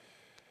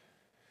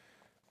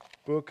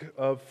Book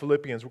of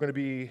Philippians. We're going to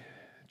be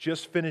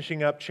just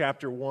finishing up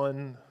chapter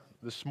 1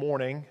 this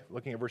morning,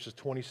 looking at verses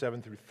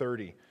 27 through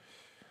 30.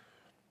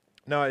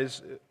 Now,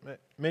 as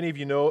many of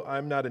you know,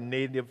 I'm not a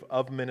native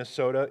of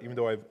Minnesota, even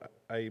though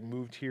I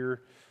moved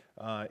here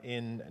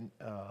in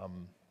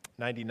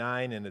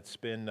 '99, and it's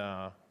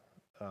gone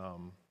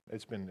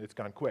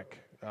quick.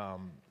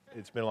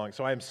 It's been long,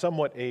 so I am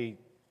somewhat a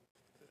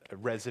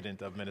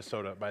resident of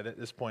Minnesota by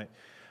this point.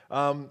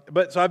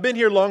 But so I've been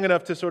here long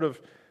enough to sort of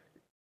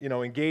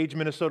engage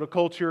Minnesota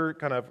culture,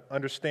 kind of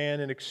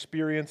understand and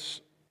experience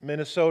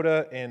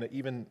Minnesota, and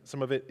even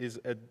some of it is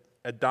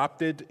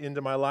adopted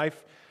into my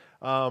life.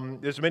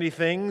 There's many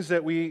things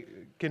that we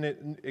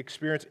can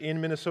experience in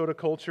Minnesota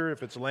culture,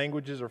 if it's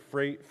languages or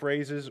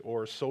phrases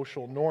or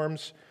social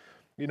norms.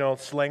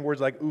 Slang words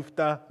like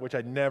oofta, which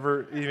I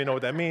never even know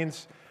what that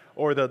means,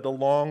 or the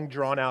long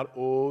drawn-out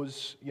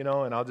O's,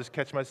 and I'll just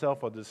catch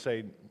myself. I'll just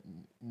say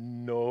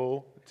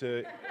no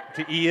to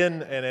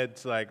Ian, and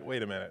it's like,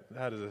 wait a minute,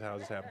 how does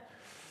this happen?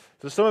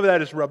 So some of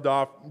that is rubbed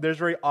off. There's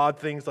very odd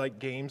things like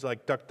games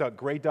like Duck, Duck,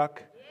 Gray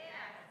Duck,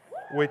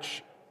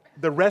 which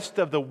the rest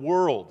of the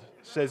world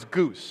says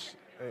goose.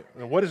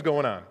 What is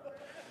going on?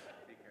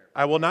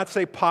 I will not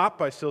say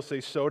pop, I still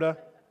say soda.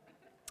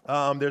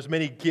 There's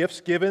many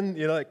gifts given,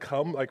 that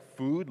come like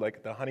food,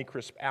 like the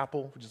Honeycrisp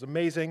apple, which is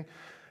amazing.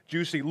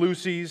 Juicy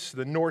Lucy's,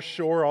 the North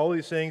Shore, all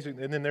these things.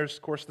 And then there's,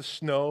 of course, the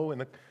snow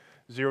and the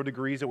 0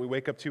 degrees that we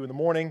wake up to in the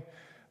morning.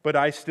 But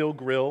I still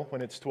grill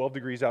when it's 12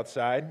 degrees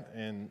outside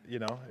and,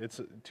 it's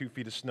 2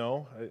 feet of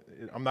snow.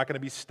 I'm not going to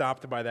be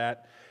stopped by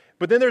that.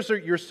 But then there's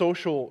your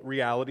social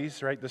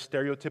realities, right? The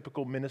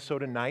stereotypical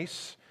Minnesota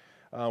nice,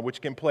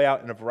 which can play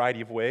out in a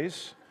variety of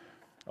ways.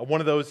 One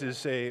of those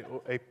is a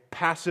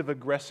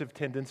passive-aggressive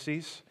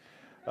tendencies.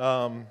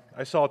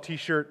 I saw a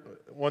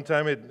T-shirt one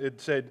time. It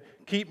said,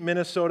 "Keep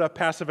Minnesota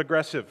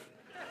passive-aggressive."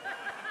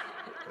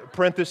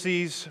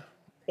 Parentheses,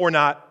 or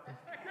not,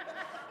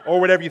 or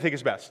whatever you think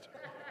is best.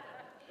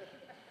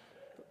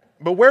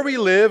 But where we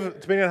live,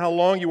 depending on how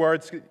long you are,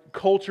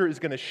 culture is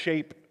going to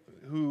shape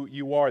who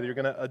you are. You're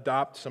going to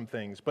adopt some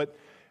things. But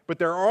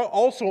there are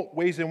also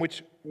ways in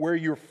which where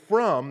you're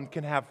from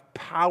can have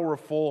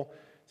powerful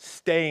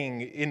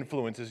staying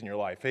influences in your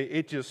life.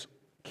 It just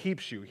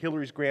keeps you.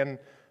 Hillary's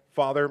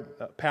grandfather,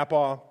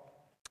 Papa,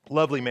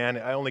 lovely man.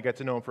 I only got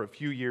to know him for a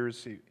few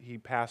years. He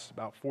passed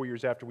about 4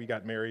 years after we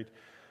got married.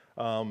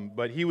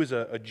 But he was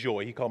a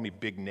joy. He called me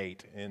Big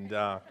Nate. And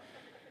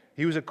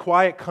he was a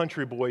quiet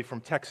country boy from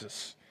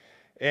Texas.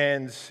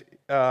 And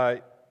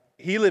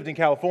he lived in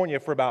California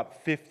for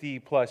about 50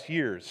 plus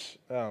years.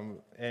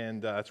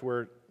 And that's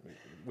where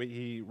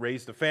he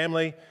raised a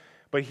family.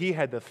 But he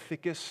had the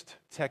thickest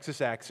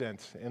Texas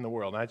accent in the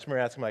world. And I just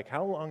remember asking him,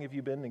 how long have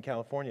you been in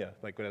California?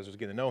 When I was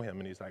getting to know him.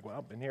 And he's like, well,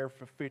 I've been here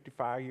for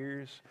 55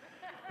 years.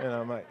 And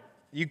I'm like,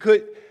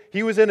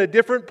 he was in a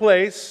different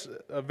place,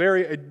 where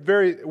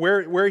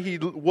he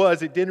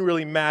was, it didn't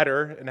really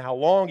matter. And how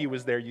long he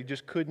was there, you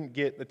just couldn't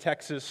get the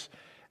Texas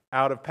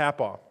out of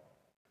Papa.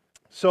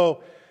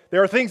 So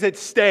there are things that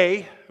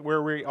stay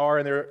where we are,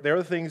 and there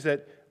are things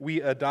that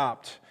we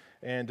adopt.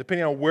 And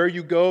depending on where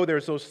you go,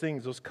 there's those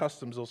things, those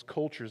customs, those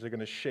cultures that are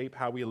going to shape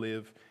how we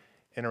live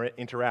and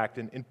interact.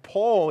 And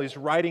Paul is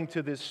writing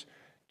to this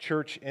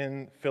church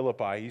in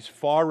Philippi. He's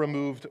far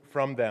removed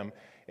from them.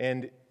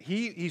 And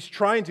he's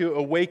trying to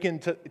awaken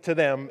to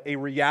them a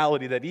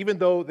reality that even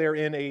though they're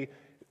in a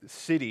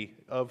city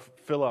of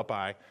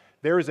Philippi,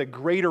 there is a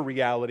greater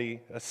reality,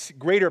 a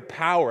greater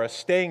power, a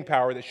staying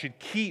power that should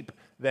keep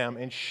them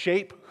and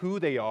shape who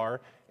they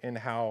are and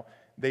how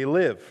they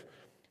live.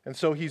 And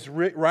so he's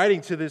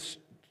writing to this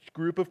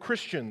group of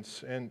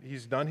Christians, and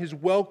he's done his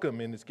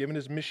welcome and has given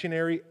his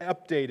missionary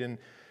update. And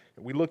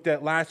we looked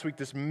at last week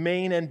this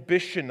main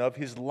ambition of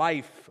his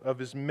life, of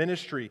his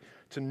ministry,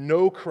 to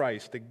know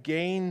Christ, to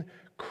gain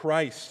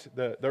Christ.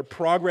 Their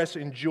progress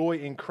and joy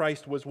in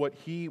Christ was what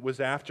he was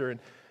after. And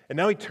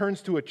now he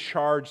turns to a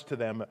charge to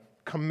them,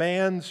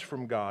 commands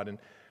from God, and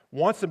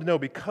wants them to know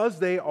because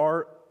they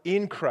are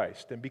in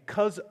Christ and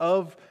because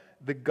of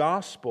the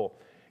gospel,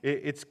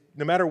 it's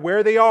no matter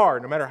where they are,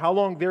 no matter how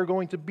long they're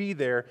going to be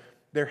there,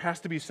 there has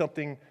to be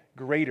something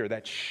greater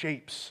that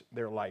shapes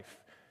their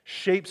life,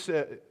 shapes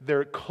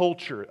their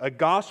culture, a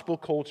gospel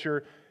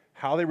culture,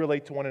 how they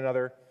relate to one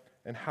another,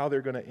 and how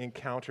they're going to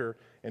encounter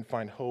and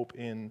find hope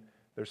in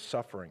their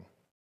suffering.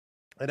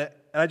 And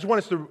I just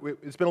want us to,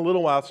 it's been a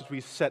little while since we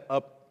set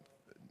up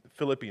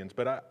Philippians,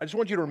 but I just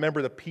want you to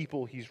remember the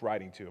people he's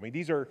writing to. I mean,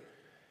 these are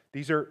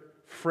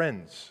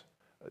friends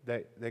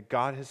that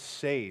God has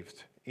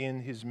saved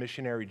in his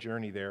missionary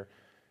journey there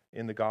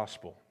in the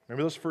gospel.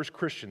 Remember those first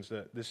Christians,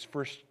 the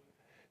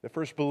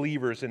first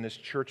believers in this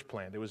church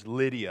plant. There was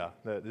Lydia,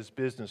 this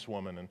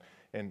businesswoman,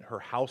 and her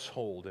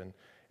household,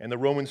 and the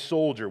Roman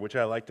soldier, which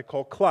I like to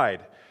call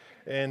Clyde,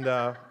 and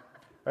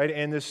right,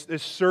 and this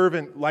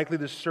servant, likely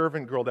this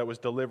servant girl that was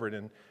delivered,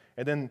 and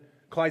then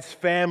Clyde's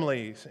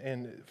families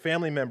and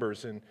family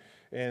members, and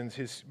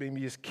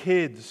maybe his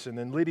kids, and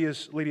then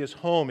Lydia's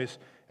home,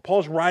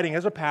 Paul's writing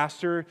as a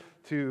pastor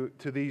to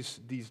these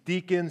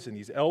deacons and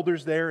these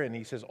elders there, and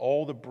he says,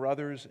 all the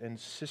brothers and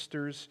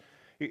sisters.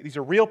 These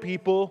are real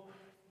people,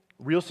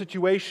 real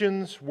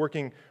situations,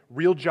 working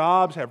real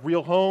jobs, have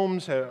real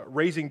homes,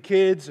 raising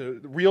kids,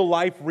 real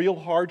life, real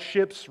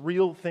hardships,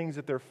 real things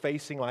that they're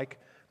facing like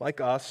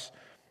us.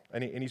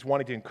 And he's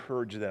wanting to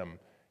encourage them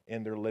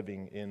in their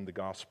living in the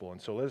gospel.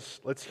 And so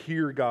let's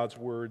hear God's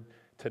word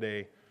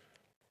today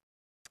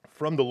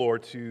from the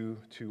Lord to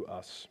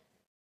us.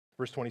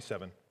 Verse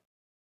 27.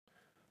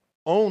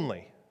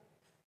 Only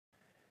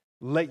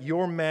let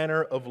your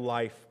manner of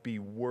life be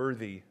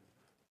worthy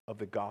of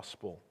the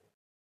gospel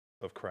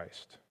of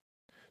Christ,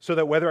 so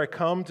that whether I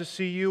come to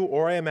see you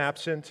or I am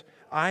absent,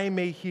 I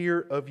may hear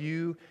of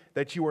you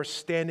that you are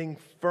standing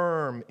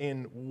firm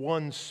in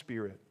one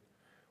spirit,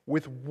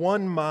 with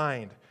one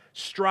mind,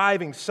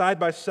 striving side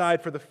by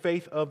side for the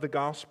faith of the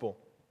gospel,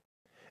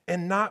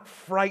 and not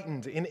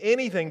frightened in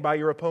anything by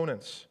your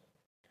opponents.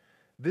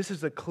 This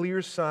is a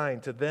clear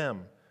sign to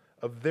them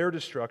of their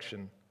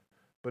destruction,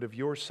 but of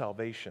your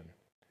salvation,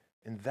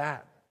 and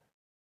that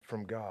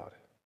from God.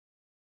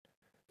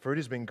 For it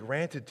has been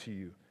granted to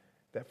you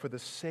that for the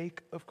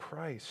sake of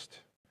Christ,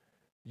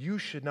 you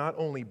should not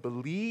only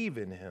believe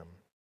in him,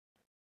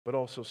 but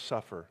also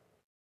suffer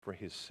for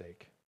his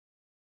sake.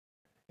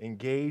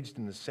 Engaged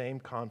in the same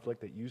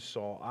conflict that you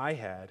saw I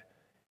had,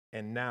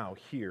 and now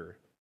hear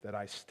that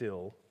I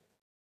still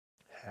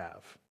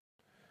have.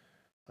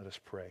 Let us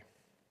pray.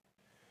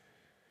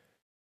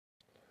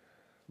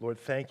 Lord,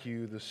 thank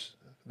you this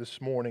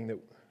morning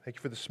thank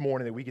you for this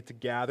morning that we get to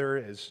gather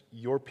as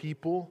your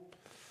people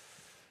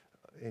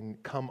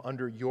and come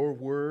under your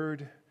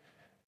word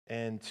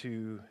and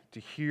to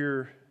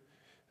hear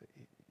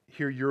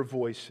your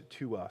voice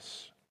to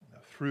us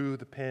through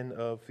the pen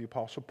of the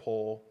Apostle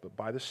Paul, but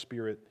by the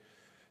Spirit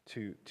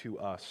to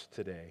us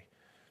today.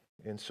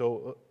 And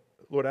so,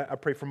 Lord, I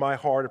pray for my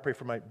heart, I pray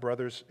for my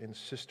brothers and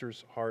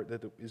sisters' heart,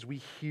 that as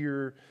we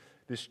hear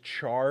this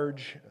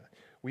charge,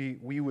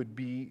 we would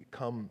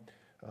become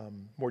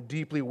more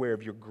deeply aware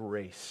of your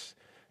grace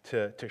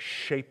to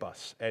shape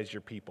us as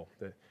your people,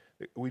 that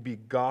we'd be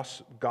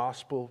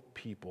gospel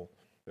people,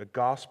 a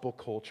gospel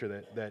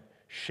culture that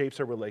shapes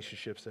our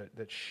relationships,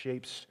 that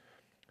shapes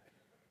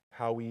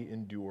how we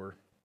endure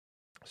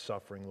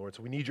suffering, Lord.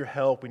 So we need your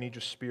help, we need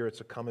your Spirit,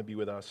 so come and be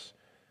with us.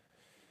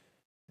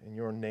 In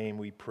your name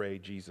we pray,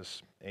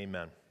 Jesus.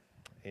 Amen.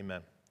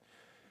 Amen.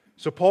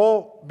 So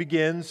Paul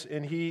begins,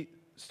 and he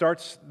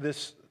starts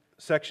this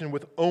section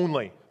with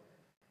only.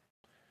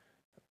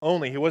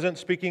 Only. He wasn't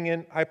speaking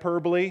in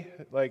hyperbole,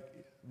 like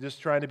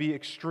just trying to be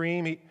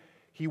extreme.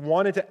 He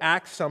wanted to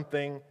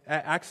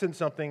accent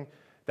something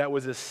that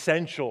was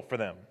essential for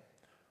them.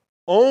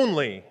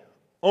 Only,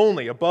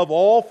 above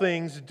all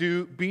things,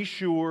 be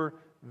sure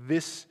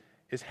this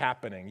is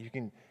happening. You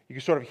can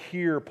sort of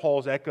hear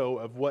Paul's echo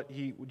of what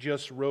he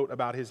just wrote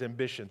about his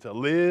ambition, to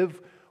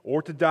live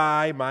or to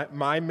die.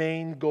 My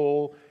main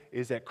goal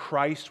is that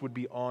Christ would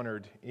be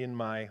honored in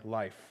my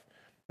life.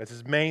 That's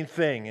his main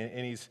thing,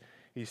 and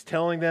he's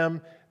telling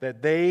them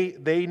that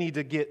they need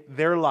to get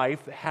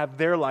have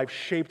their life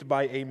shaped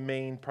by a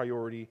main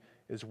priority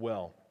as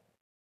well.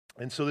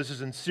 And so this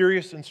is in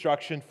serious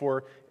instruction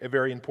for a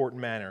very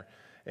important matter.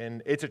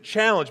 And it's a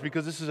challenge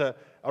because this is a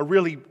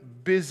really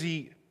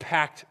busy,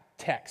 packed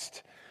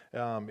text.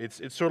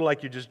 It's sort of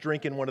like you're just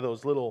drinking one of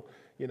those little,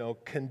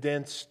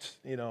 condensed,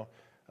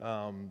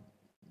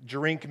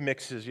 drink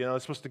mixes.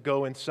 It's supposed to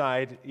go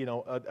inside,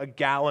 a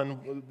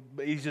gallon.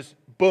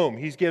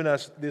 He's given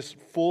us this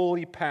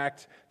fully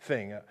packed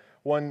thing.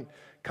 One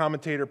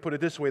commentator put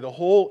it this way: the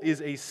whole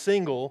is a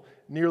single,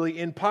 nearly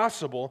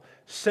impossible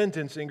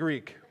sentence in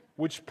Greek,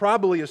 which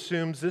probably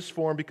assumes this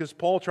form because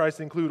Paul tries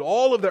to include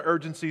all of the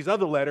urgencies of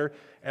the letter,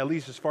 at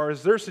least as far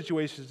as their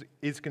situation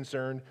is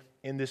concerned,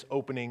 in this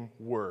opening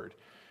word.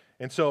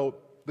 And so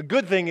the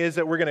good thing is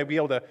that we're going to be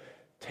able to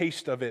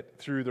taste of it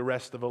through the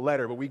rest of the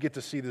letter, but we get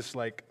to see this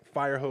like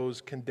fire hose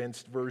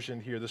condensed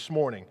version here this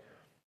morning.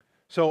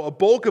 So a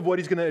bulk of what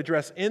he's going to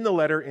address in the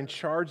letter and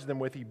charge them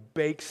with, he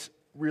bakes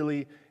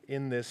really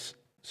in this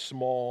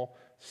small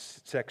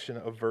section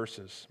of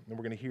verses. And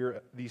we're going to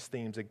hear these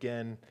themes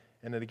again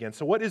and then again.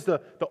 So what is the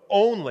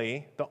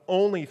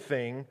only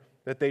thing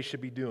that they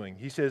should be doing?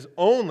 He says,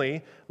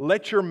 only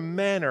let your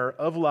manner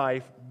of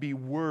life be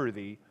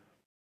worthy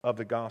of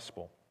the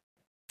gospel.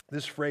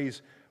 This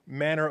phrase,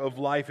 manner of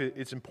life,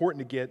 it's important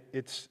to get.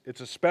 It's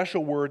a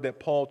special word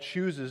that Paul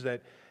chooses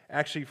that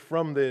actually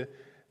from the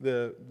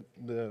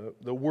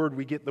word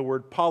we get the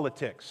word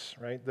politics,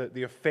 right?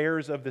 The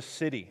affairs of the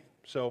city.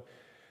 So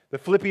the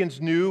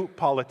Philippians knew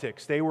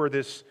politics. They were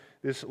this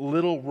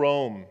little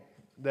Rome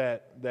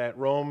that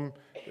Rome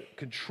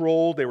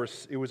controlled. It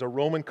was a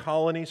Roman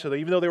colony, so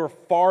even though they were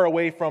far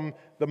away from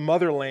the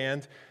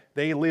motherland,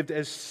 they lived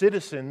as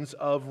citizens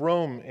of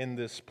Rome in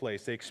this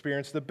place. They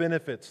experienced the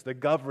benefits, the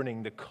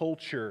governing, the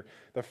culture,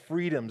 the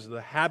freedoms,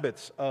 the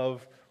habits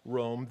of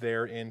Rome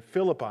there in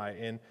Philippi.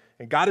 And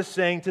God is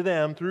saying to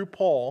them through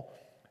Paul,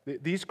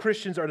 these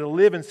Christians are to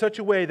live in such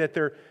a way that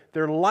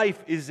their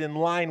life is in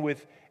line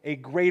with a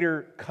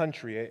greater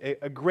country,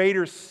 a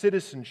greater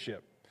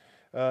citizenship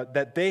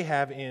that they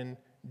have in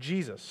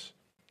Jesus.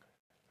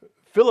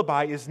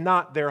 Philippi is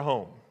not their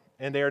home,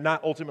 and they are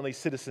not ultimately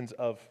citizens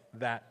of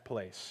that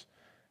place.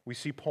 We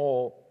see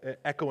Paul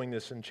echoing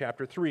this in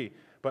chapter 3.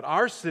 But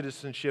our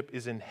citizenship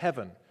is in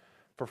heaven,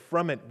 for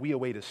from it we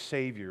await a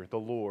Savior, the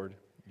Lord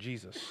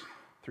Jesus.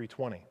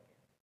 3:20.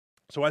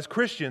 So as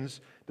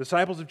Christians,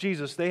 disciples of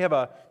Jesus, they have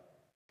a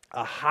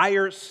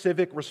higher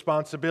civic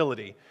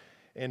responsibility.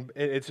 And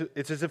it's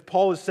as if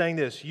Paul is saying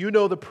this: you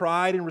know the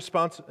pride and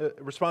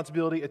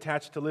responsibility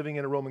attached to living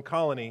in a Roman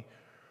colony.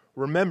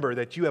 Remember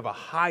that you have a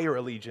higher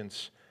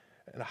allegiance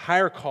and a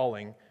higher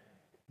calling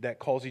that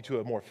calls you to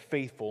a more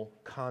faithful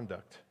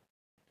conduct.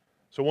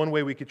 So one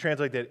way we could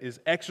translate that is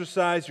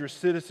exercise your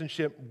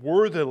citizenship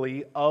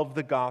worthily of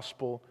the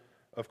gospel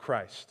of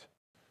Christ.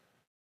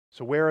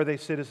 So where are they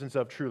citizens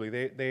of truly?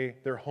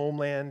 Their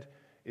homeland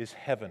is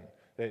heaven.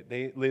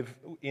 They live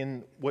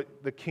in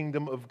what the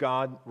kingdom of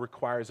God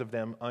requires of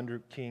them under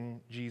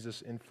King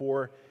Jesus and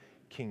for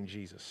King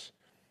Jesus.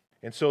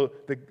 And so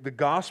the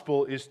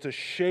gospel is to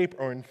shape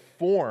or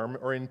inform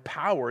or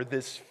empower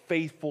this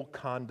faithful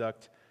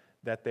conduct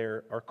that they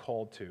are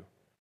called to.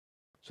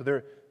 So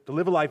they're to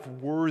live a life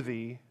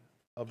worthy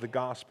of the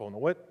gospel. Now,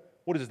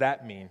 what does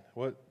that mean?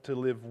 What to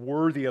live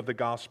worthy of the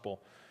gospel?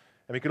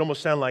 I mean, it could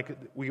almost sound like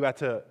we got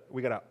to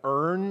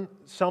earn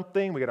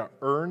something. We got to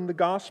earn the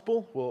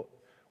gospel. Well,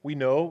 we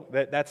know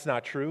that that's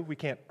not true. We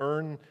can't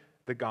earn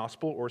the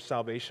gospel or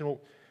salvation.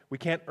 We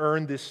can't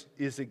earn this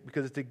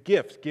because it's a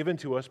gift given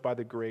to us by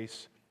the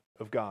grace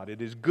of God.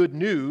 It is good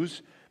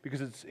news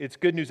because it's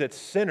good news that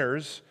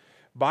sinners,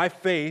 by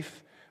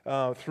faith,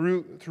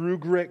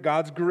 through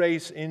God's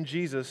grace in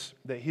Jesus,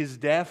 that His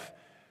death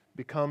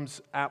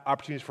becomes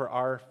opportunities for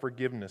our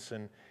forgiveness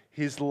and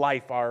His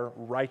life, our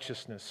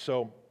righteousness.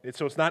 So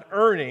it's not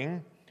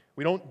earning.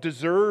 We don't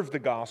deserve the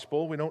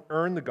gospel. We don't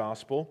earn the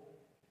gospel.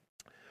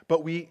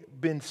 But we've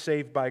been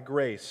saved by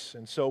grace.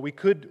 And so we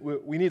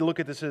need to look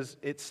at this as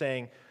it's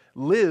saying,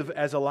 live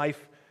as a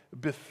life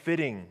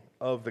befitting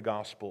of the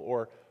gospel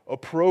or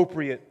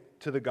appropriate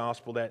to the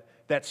gospel,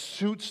 that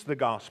suits the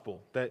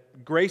gospel,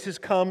 that grace has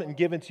come and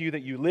given to you,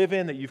 that you live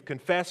in, that you've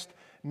confessed.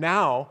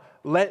 Now,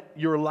 let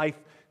your life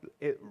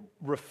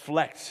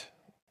reflect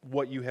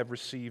what you have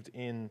received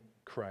in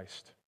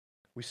Christ.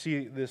 We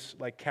see this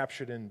like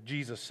captured in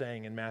Jesus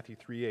saying in Matthew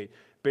 3:8,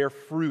 bear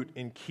fruit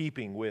in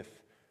keeping with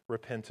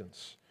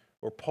repentance.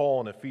 Or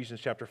Paul in Ephesians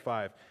chapter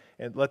 5,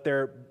 and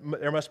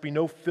there must be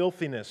no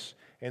filthiness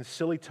and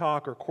silly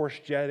talk or coarse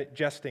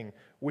jesting,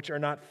 which are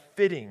not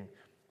fitting,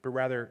 but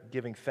rather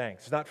giving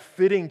thanks. It's not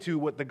fitting to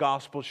what the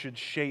gospel should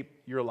shape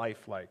your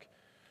life like.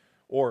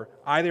 Or,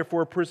 I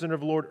therefore, a prisoner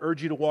of the Lord,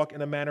 urge you to walk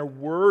in a manner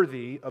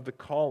worthy of the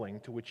calling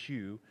to which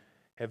you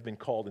have been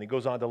called. And he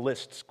goes on to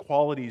list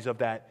qualities of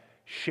that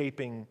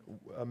shaping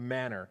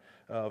manner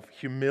of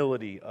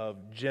humility,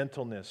 of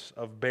gentleness,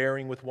 of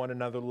bearing with one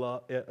another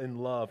in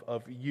love,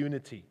 of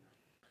unity.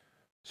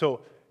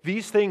 So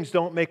these things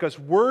don't make us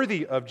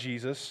worthy of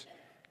Jesus,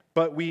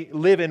 but we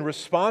live in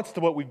response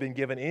to what we've been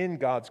given in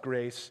God's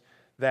grace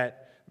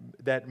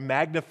that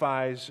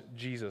magnifies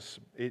Jesus.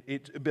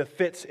 It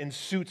befits and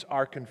suits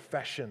our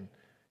confession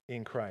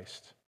in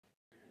Christ.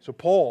 So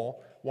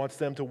Paul wants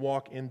them to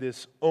walk in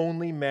this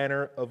only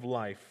manner of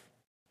life,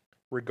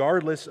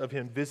 regardless of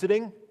him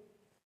visiting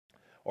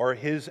or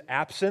his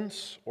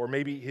absence or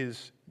maybe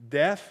his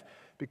death,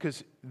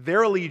 because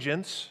their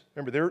allegiance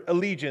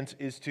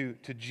is to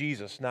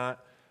Jesus,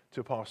 not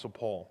to Apostle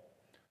Paul.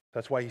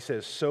 That's why he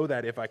says, so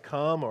that if I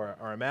come or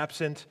I'm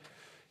absent,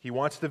 he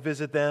wants to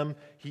visit them.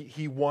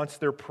 He wants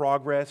their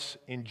progress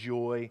and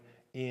joy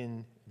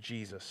in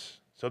Jesus.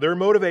 So their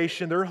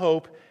motivation, their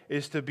hope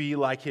is to be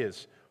like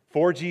his.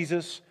 For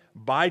Jesus,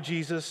 by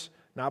Jesus,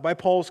 not by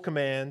Paul's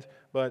command,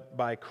 but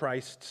by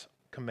Christ's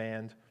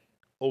command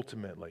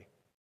ultimately.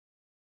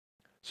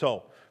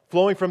 So,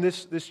 flowing from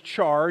this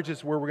charge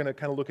is where we're going to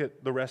kind of look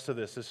at the rest of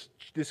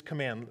this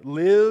command.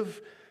 Live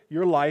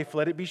your life,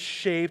 let it be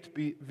shaped,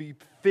 be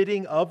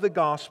fitting of the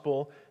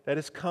gospel that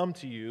has come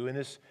to you, and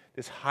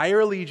this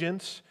higher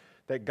allegiance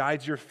that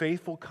guides your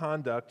faithful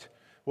conduct.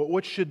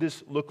 What should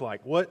this look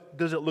like? What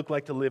does it look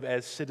like to live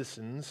as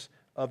citizens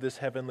of this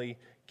heavenly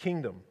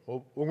kingdom?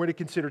 Well, we're going to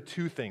consider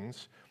two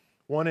things.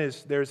 One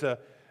is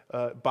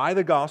by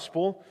the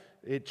gospel,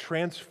 it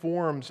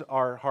transforms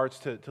our hearts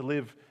to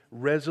live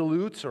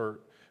resolute or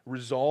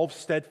resolve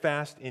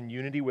steadfast in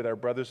unity with our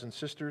brothers and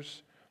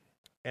sisters,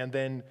 and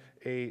then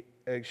a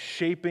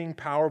shaping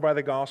power by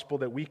the gospel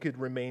that we could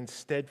remain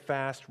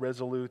steadfast,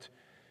 resolute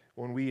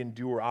when we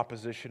endure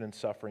opposition and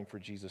suffering for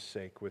Jesus'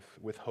 sake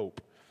with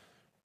hope.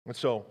 And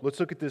so let's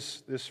look at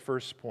this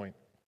first point.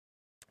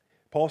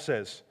 Paul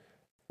says,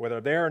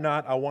 whether there or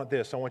not, I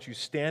want you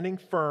standing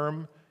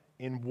firm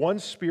in one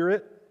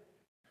spirit,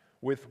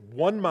 with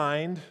one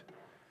mind,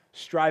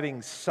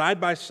 striving side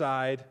by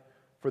side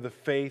for the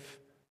faith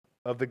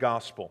of the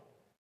gospel.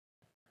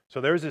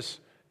 So there's this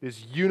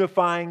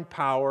unifying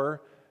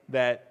power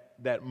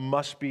that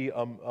must be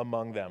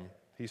among them.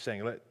 He's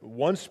saying,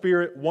 one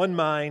spirit, one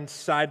mind,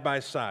 side by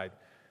side.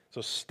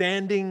 So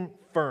standing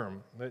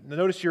firm.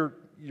 Notice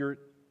your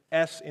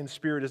S in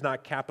Spirit is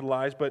not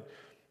capitalized, but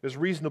there's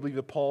reason to believe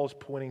that Paul is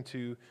pointing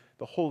to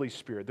the Holy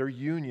Spirit, their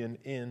union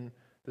in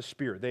the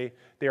Spirit.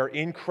 They are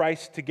in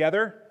Christ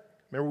together.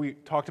 Remember we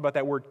talked about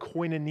that word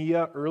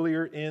koinonia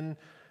earlier in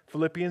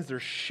Philippians. They're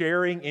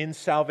sharing in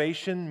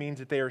salvation, means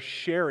that they are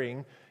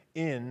sharing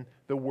in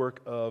the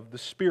work of the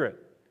Spirit.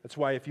 That's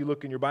why if you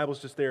look in your Bibles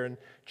just there in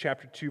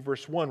chapter 2,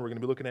 verse 1, we're going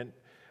to be looking at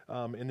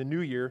in the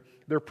new year,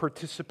 their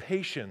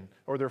participation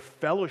or their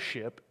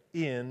fellowship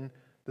in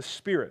the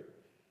Spirit.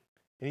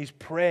 And he's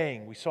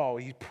praying. We saw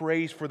he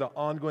prays for the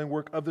ongoing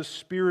work of the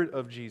Spirit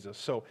of Jesus.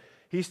 So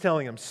he's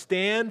telling them,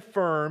 stand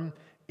firm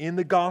in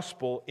the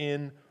gospel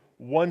in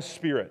one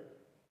Spirit,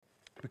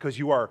 because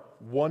you are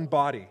one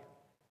body.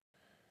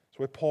 That's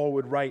what Paul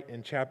would write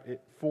in chapter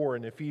 4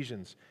 in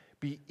Ephesians.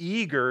 Be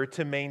eager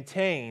to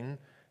maintain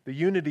the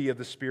unity of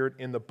the Spirit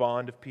in the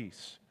bond of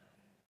peace.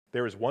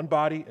 There is one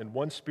body and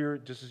one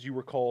Spirit, just as you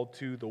were called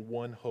to the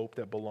one hope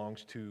that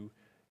belongs to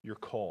your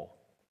call.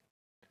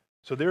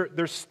 So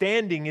their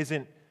standing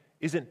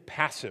isn't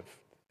passive.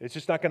 It's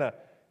just not going to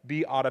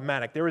be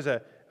automatic. There is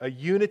a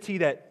unity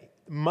that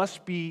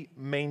must be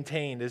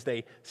maintained as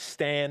they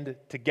stand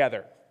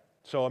together.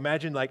 So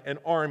imagine like an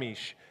army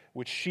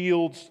with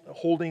shields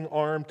holding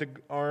arm to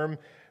arm,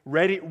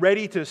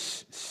 ready to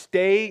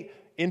stay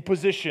in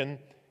position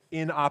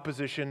in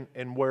opposition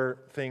and where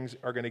things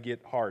are going to get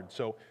hard.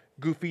 So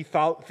goofy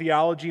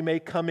theology may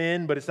come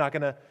in, but it's not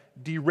going to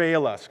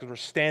derail us because we're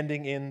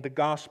standing in the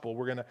gospel.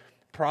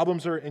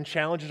 Problems and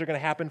challenges are going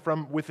to happen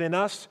from within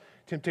us,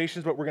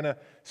 temptations, but we're going to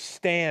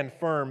stand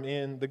firm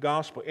in the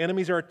gospel.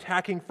 Enemies are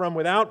attacking from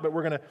without, but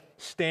we're going to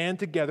stand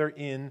together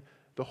in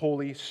the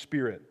Holy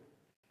Spirit.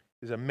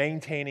 Is a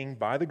maintaining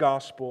by the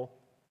gospel,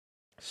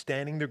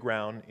 standing the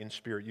ground in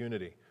spirit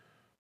unity.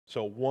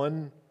 So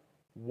one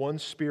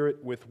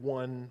spirit with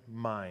one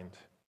mind.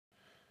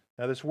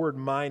 Now this word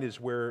mind is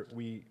where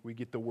we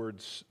get the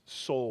word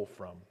soul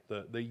from,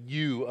 the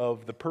you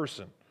of the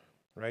person,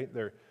 right?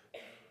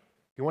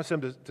 He wants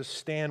them to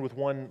stand with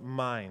one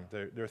mind,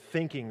 their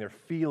thinking, their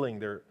feeling,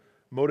 their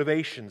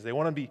motivations. He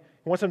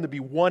wants them to be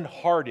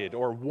one-hearted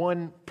or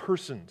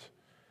one-personed.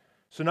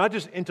 So not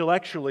just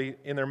intellectually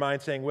in their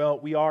mind saying, well,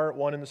 we are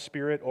one in the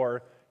Spirit,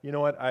 or, you know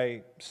what,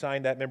 I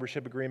signed that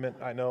membership agreement,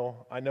 I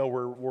know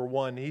we're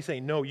one. He's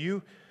saying, no,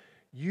 you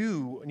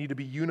need to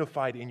be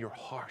unified in your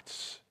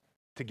hearts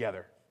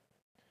together.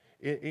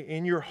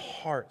 In your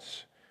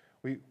hearts.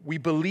 We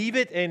believe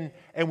it and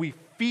we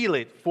feel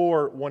it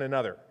for one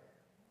another.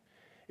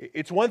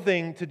 It's one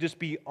thing to just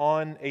be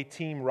on a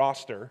team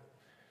roster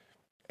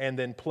and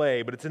then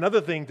play, but it's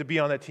another thing to be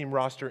on that team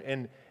roster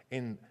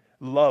and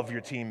love your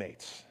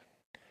teammates.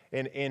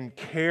 And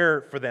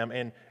care for them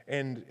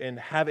and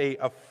have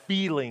a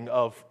feeling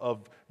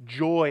of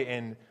joy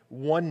and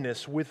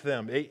oneness with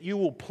them. You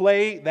will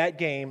play that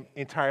game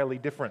entirely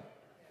different.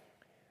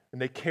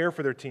 And they care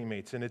for their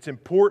teammates. And it's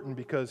important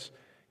because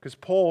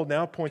Paul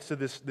now points to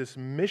this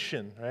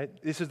mission, right?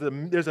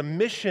 There's a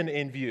mission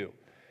in view.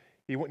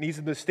 He needs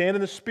them to stand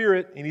in the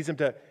Spirit. He needs them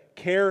to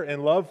care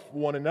and love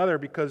one another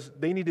because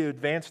they need to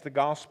advance the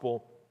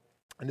gospel.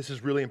 And this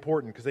is really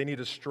important because they need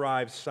to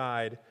strive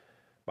side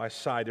by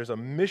side. There's a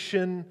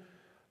mission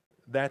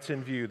that's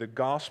in view, the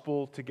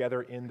gospel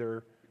together in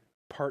their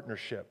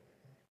partnership.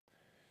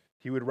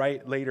 He would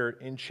write later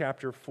in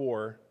chapter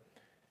 4,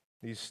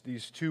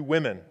 these two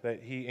women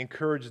that he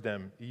encouraged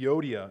them,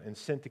 Euodia and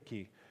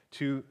Syntyche,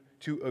 to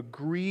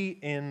agree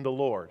in the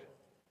Lord.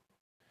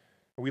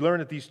 We learn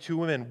that these two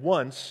women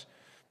once,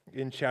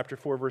 in chapter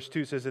 4, verse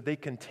 2, says that they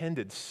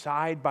contended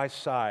side by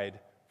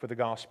side for the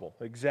gospel.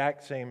 The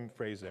exact same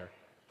phrase there.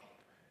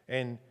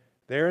 And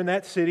there in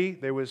that city,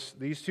 there was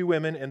these two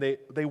women, and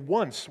they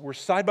once were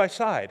side by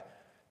side,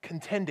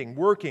 contending,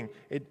 working,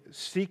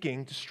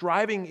 seeking,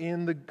 striving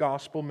in the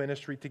gospel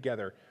ministry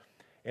together.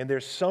 And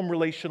there's some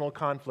relational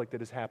conflict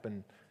that has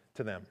happened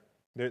to them.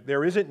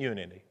 There isn't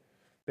unity.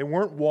 They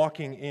weren't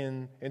walking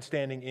in and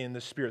standing in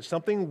the Spirit.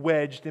 Something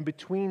wedged in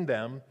between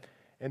them,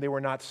 and they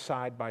were not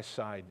side by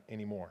side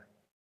anymore.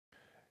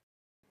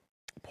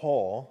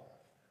 Paul,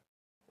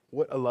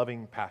 what a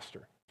loving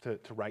pastor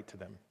to write to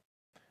them.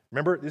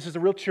 Remember, this is a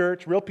real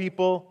church, real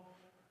people,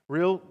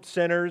 real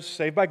sinners,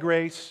 saved by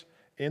grace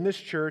in this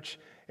church,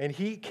 and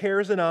he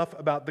cares enough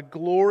about the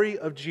glory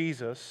of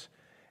Jesus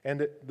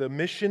and the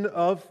mission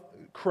of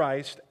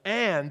Christ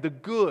and the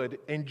good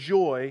and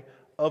joy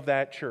of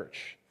that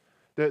church,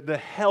 the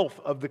health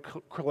of the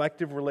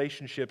collective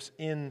relationships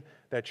in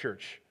that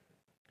church.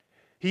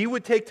 He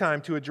would take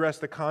time to address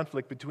the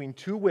conflict between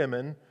two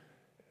women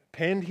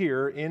penned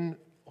here in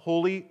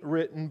Holy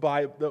Written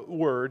by the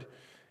Word,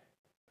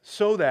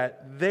 so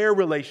that their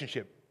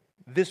relationship,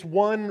 this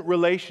one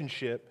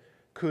relationship,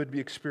 could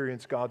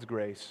experience God's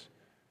grace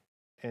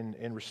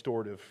and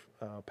restorative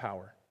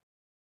power.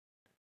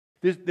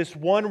 This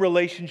one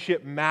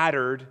relationship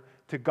mattered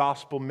to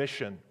gospel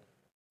mission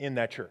in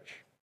that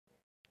church.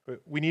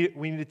 We need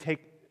to take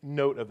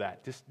note of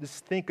that.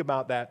 Just think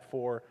about that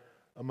for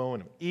a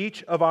moment.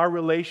 Each of our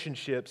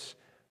relationships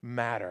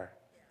matter.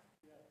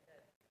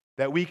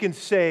 that we can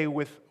say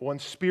with one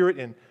spirit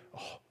and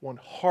one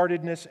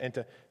heartedness and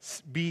to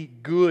be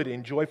good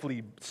and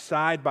joyfully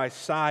side by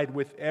side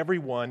with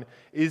everyone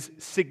is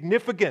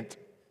significant.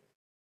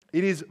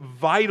 It is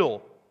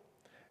vital.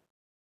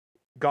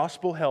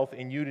 Gospel health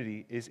and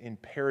unity is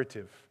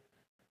imperative.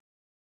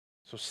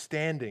 So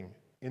standing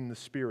in the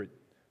Spirit,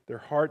 their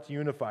hearts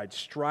unified,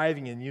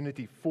 striving in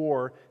unity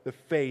for the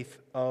faith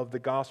of the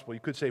gospel. You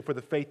could say for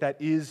the faith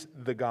that is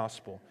the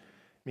gospel.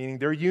 Meaning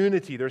their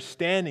unity, their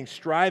standing,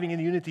 striving in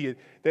unity.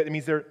 That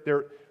means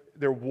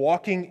they're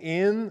walking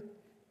in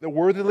the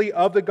worthily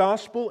of the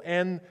gospel,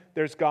 and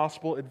there's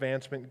gospel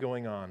advancement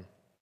going on.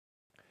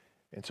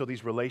 And so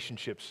these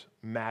relationships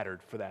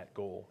mattered for that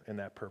goal and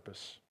that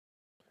purpose.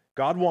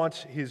 God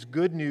wants His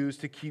good news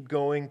to keep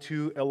going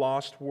to a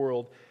lost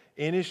world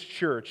in His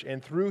church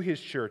and through His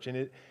church. And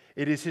it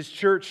is His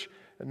church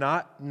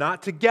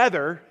not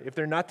together. If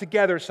they're not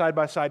together side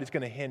by side, it's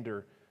going to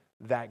hinder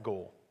that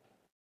goal.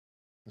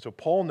 And so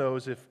Paul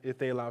knows if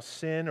they allow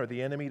sin or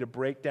the enemy to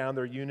break down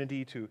their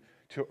unity, to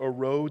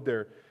erode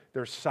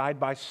their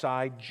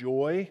side-by-side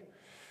joy,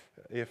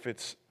 if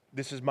it's,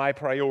 this is my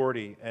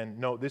priority, and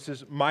no, this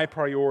is my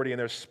priority, and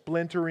there's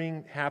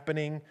splintering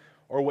happening,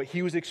 or what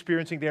he was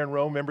experiencing there in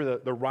Rome, remember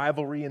the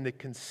rivalry and the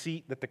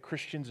conceit that the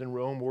Christians in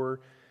Rome were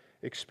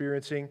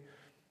experiencing,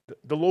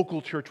 the local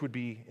church would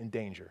be in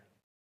danger.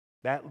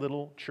 That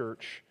little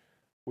church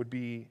would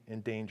be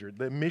endangered.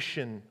 The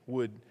mission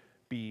would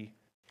be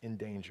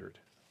endangered.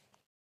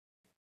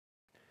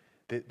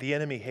 The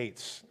enemy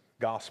hates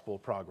gospel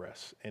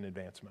progress and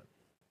advancement.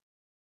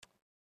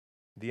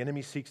 The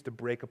enemy seeks to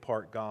break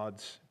apart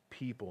God's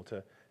people,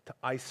 to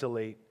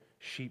isolate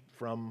sheep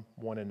from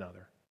one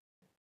another.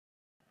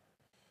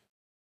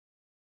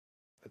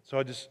 So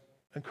I just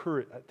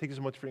take this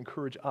moment to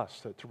encourage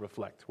us to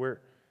reflect.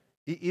 Where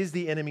is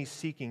the enemy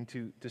seeking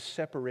to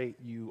separate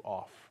you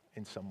off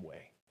in some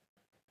way?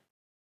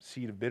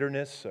 Seed of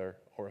bitterness or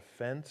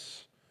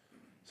offense?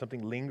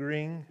 Something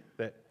lingering?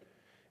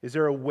 Is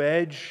there a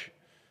wedge?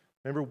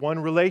 Remember, one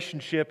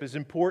relationship is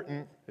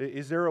important.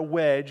 Is there a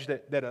wedge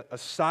that a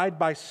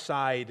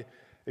side-by-side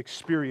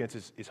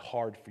experience is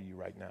hard for you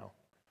right now?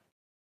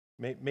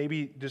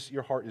 Maybe just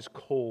your heart is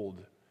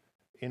cold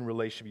in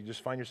relationship. You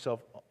just find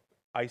yourself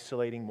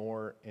isolating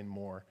more and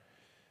more.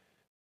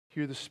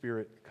 Hear the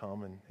Spirit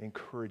come and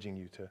encouraging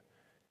you to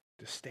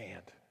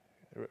stand.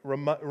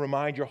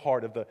 Remind your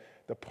heart of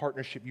the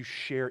partnership you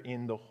share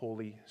in the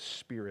Holy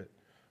Spirit.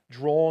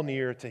 Draw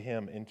near to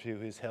Him and to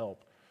His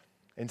help,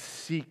 and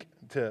seek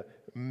to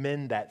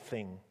mend that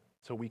thing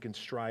so we can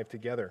strive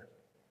together.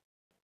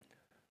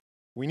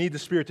 We need the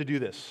Spirit to do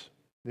this.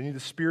 We need the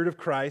Spirit of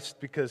Christ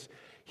because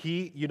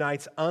He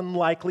unites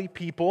unlikely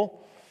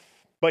people,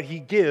 but He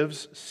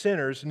gives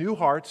sinners new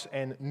hearts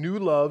and new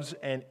loves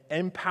and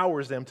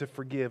empowers them to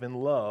forgive and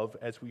love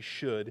as we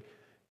should,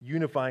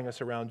 unifying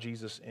us around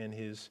Jesus and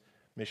His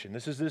mission.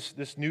 This is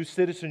this new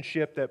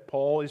citizenship that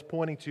Paul is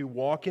pointing to.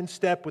 Walk in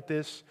step with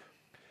this.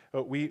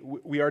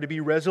 We are to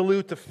be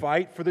resolute to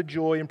fight for the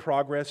joy and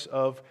progress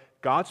of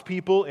God's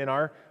people in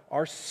our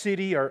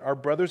city, our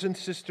brothers and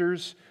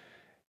sisters,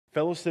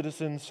 fellow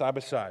citizens, side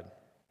by side.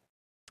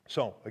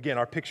 So, again,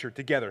 our picture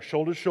together,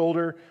 shoulder to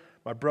shoulder,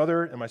 my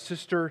brother and my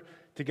sister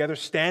together,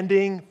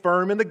 standing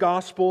firm in the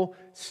gospel,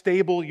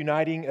 stable,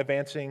 uniting,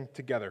 advancing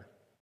together.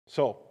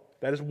 So,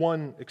 that is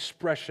one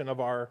expression of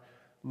our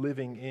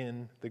living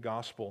in the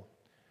gospel.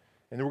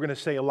 And we're going to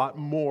say a lot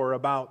more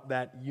about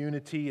that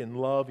unity and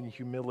love and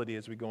humility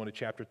as we go into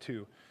chapter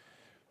 2.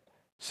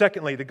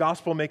 Secondly, the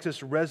gospel makes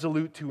us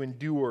resolute to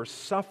endure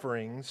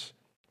sufferings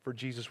for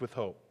Jesus with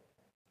hope.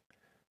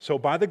 So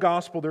by the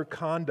gospel, their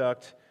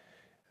conduct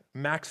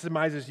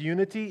maximizes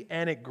unity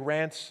and it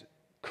grants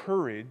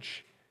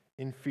courage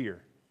in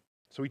fear.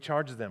 So he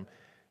charges them,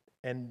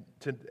 and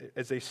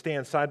as they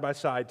stand side by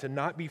side, to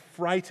not be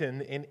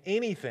frightened in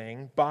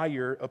anything by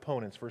your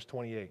opponents. Verse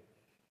 28.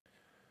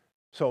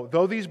 So,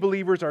 though these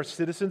believers are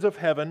citizens of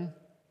heaven,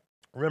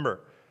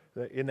 remember,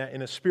 in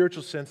a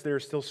spiritual sense, they are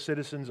still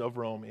citizens of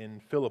Rome in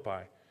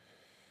Philippi.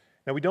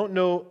 Now, we don't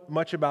know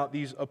much about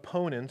these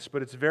opponents,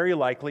 but it's very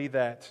likely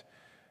that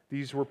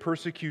these were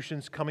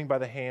persecutions coming by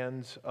the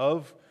hands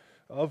of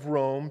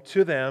Rome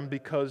to them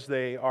because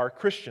they are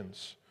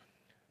Christians.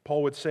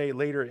 Paul would say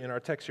later in our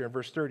text here in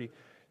verse 30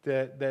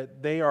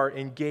 that they are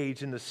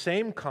engaged in the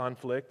same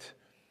conflict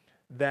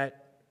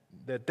that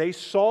they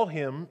saw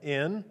him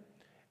in,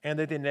 and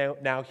that they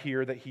now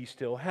hear that he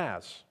still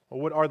has.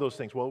 Well, what are those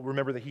things? Well,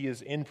 remember that he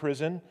is in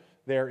prison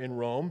there in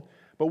Rome.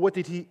 But what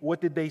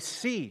did they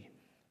see?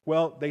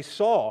 Well, they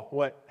saw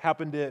what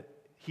happened to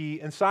he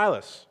and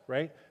Silas,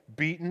 right?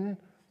 Beaten,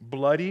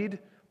 bloodied,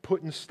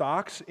 put in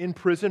stocks, in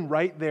prison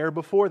right there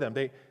before them.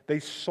 They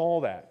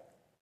saw that.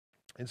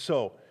 And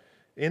so,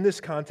 in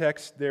this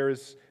context, there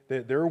is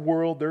their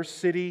world, their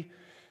city,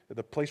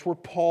 the place where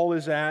Paul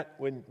is at.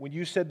 When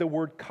you said the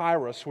word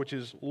Kairos, which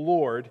is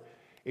Lord,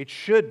 it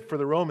should, for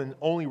the Roman,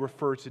 only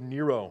refer to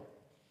Nero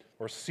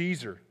or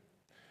Caesar.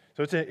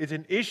 So it's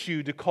an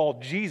issue to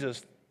call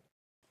Jesus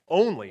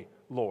only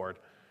Lord.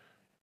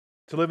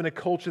 to live in a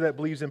culture that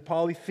believes in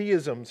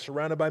polytheism,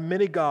 surrounded by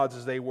many gods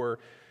as they were.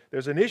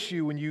 There's an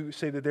issue when you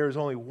say that there is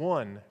only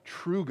one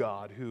true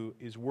God who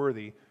is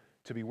worthy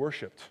to be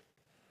worshiped.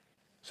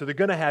 So they're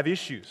going to have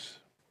issues.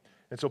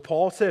 And so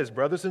Paul says,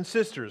 brothers and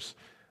sisters,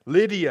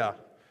 Lydia,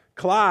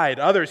 Clyde,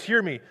 others,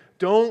 hear me.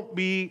 Don't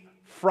be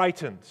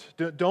frightened.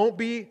 Don't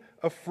be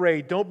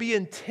afraid. Don't be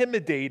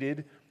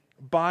intimidated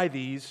by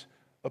these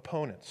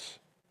opponents.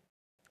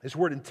 This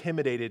word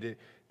intimidated,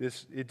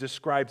 it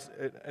describes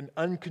an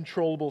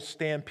uncontrollable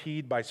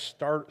stampede by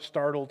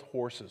startled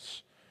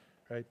horses,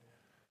 right?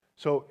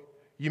 So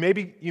you may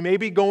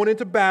be going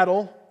into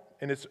battle,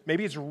 and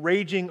maybe it's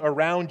raging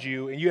around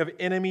you, and you have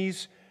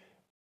enemies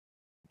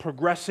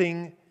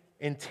progressing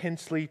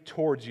intensely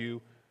towards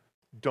you.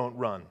 Don't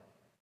run.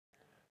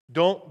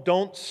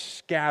 Don't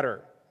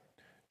scatter.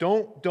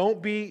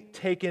 Don't be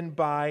taken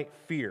by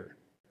fear.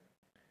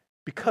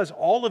 Because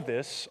all of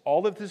this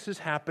is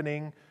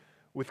happening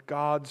with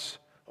God's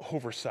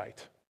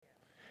oversight.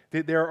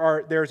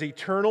 There's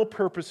eternal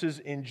purposes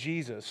in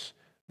Jesus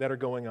that are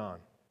going on.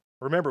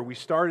 Remember, we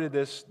started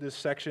this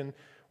section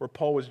where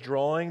Paul was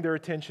drawing their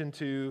attention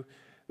to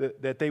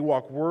that they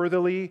walk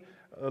worthily,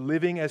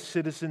 living as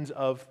citizens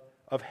of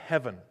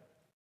heaven.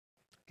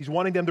 He's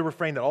wanting them to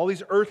refrain that all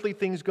these earthly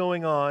things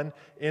going on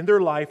in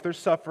their life, their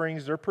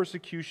sufferings, their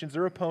persecutions,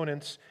 their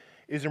opponents,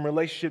 is in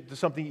relationship to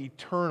something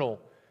eternal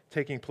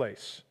taking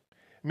place.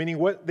 Meaning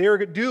what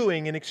they're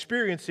doing and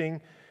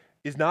experiencing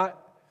is not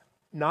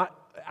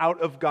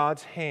out of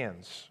God's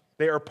hands.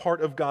 They are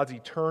part of God's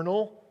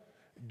eternal,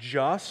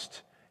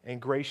 just, and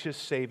gracious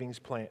saving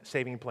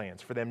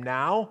plans for them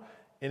now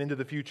and into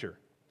the future.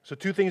 So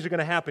two things are going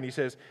to happen. He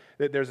says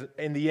that there's,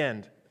 in the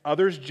end,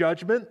 others'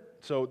 judgment.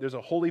 So there's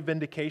a holy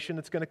vindication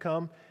that's going to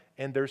come,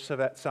 and there's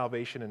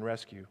salvation and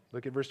rescue.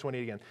 Look at verse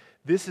 28 again.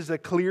 This is a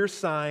clear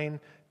sign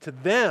to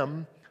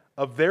them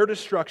of their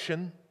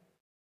destruction,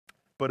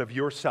 but of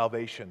your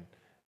salvation,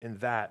 and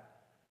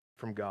that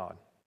from God.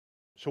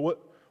 So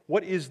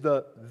what is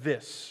the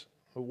this?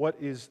 What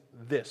is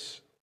this?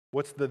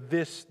 What's the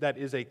this that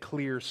is a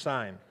clear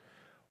sign?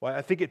 Well,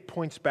 I think it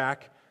points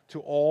back to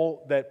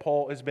all that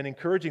Paul has been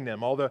encouraging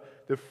them, all the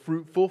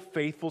fruitful,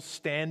 faithful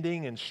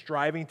standing and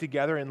striving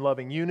together in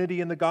loving unity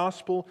in the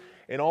gospel,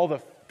 and all the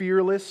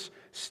fearless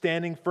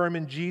standing firm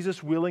in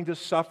Jesus, willing to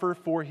suffer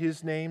for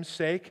His name's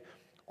sake.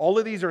 All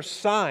of these are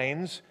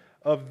signs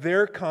of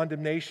their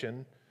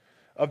condemnation,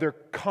 of their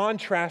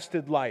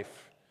contrasted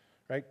life,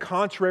 right?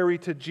 Contrary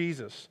to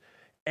Jesus,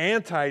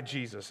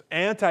 anti-Jesus,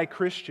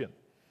 anti-Christian.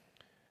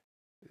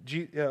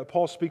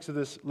 Paul speaks of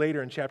this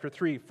later in chapter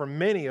 3. For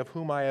many of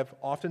whom I have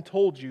often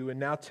told you, and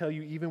now tell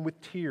you even with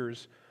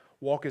tears,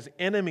 walk as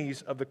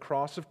enemies of the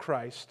cross of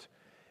Christ.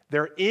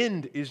 Their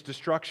end is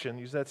destruction.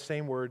 Use that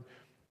same word.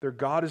 Their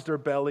God is their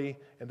belly,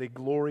 and they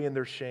glory in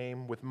their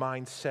shame with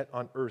minds set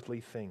on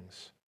earthly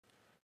things.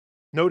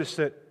 Notice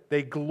that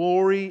they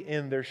glory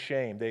in their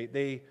shame.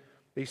 They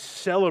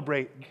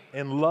celebrate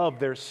and love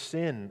their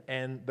sin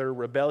and their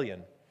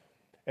rebellion.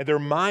 And their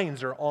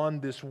minds are on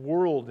this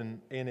world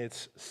and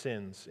its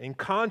sins. In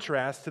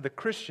contrast to the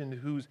Christian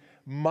whose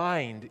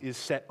mind is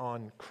set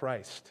on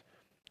Christ,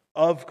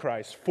 of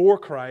Christ, for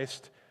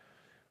Christ,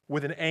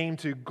 with an aim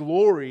to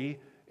glory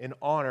and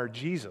honor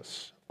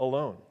Jesus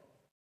alone.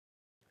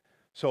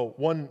 So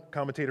one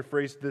commentator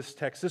phrased this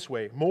text this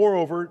way: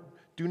 moreover,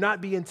 do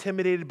not be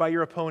intimidated by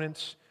your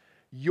opponents.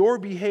 Your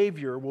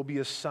behavior will be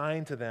a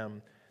sign to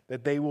them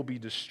that they will be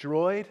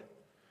destroyed,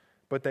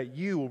 but that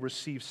you will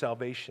receive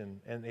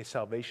salvation, and a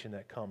salvation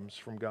that comes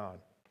from God.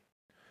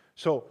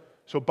 So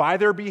by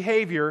their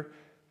behavior,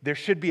 there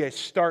should be a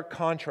stark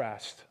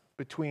contrast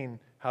between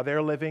how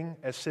they're living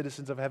as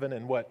citizens of heaven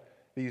and what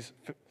these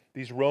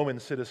Roman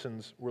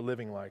citizens were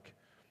living like.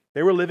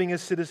 They were living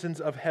as citizens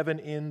of heaven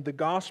in the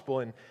gospel,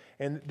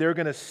 and they're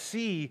going to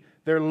see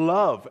their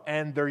love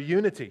and their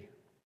unity.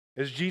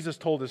 As Jesus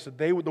told us, that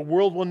the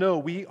world will know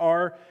we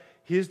are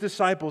His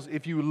disciples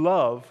if you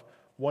love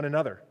one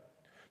another.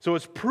 So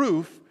it's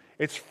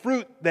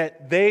fruit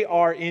that they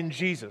are in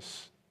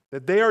Jesus,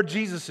 that they are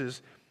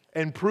Jesus's,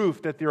 and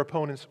proof that their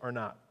opponents are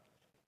not.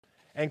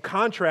 And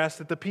contrast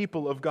that the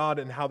people of God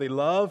and how they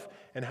love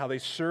and how they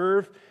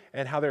serve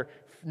and how they're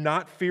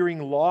not fearing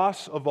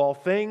loss of all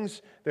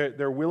things.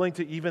 They're willing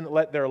to even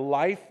let their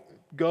life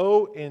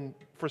go in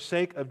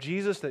forsake of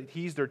Jesus, that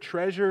He's their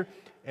treasure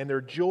and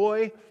their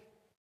joy.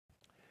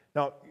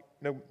 Now,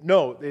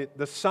 no,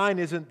 the sign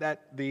isn't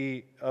that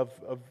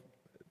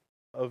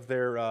of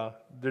their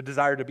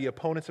desire to be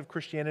opponents of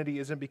Christianity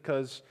isn't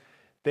because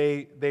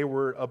they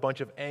were a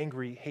bunch of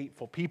angry,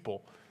 hateful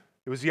people.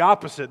 It was the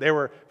opposite. They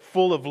were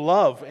full of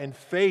love and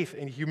faith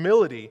and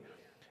humility,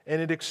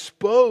 and it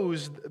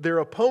exposed their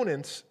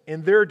opponents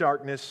in their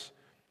darkness,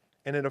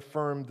 and it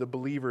affirmed the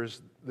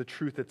believers, the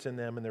truth that's in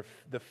them, and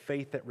the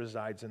faith that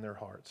resides in their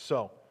hearts.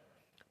 So,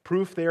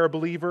 proof they are a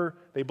believer,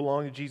 they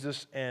belong to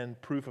Jesus, and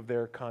proof of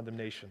their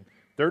condemnation.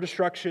 Their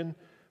destruction,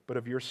 but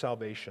of your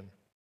salvation.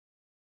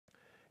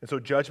 And so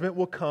judgment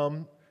will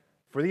come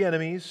for the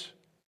enemies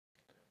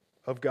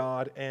of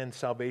God and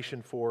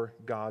salvation for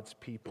God's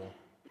people.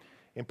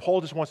 And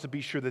Paul just wants to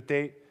be sure that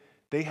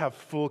they have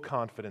full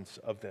confidence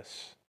of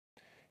this.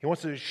 He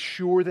wants to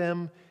assure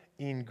them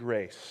in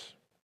grace.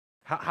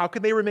 How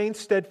can they remain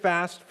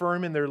steadfast,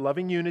 firm in their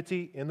loving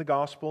unity in the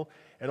gospel,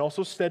 and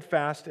also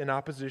steadfast in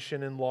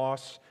opposition and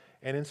loss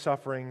and in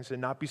sufferings,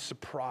 and not be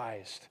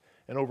surprised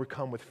and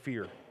overcome with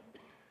fear?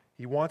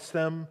 He wants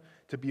them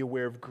to be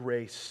aware of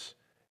grace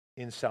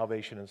in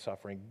salvation and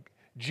suffering.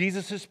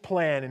 Jesus'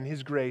 plan and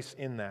His grace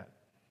in that.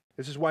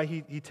 This is why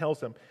he tells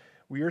them,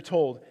 we are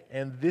told,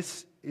 and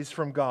this is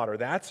from God, or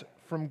that's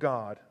from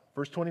God.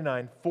 Verse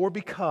 29, for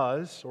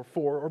because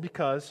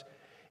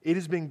it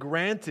has been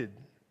granted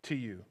to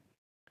you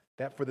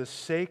that for the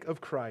sake of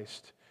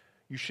Christ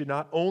you should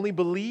not only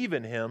believe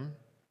in Him,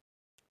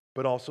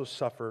 but also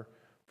suffer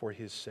for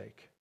His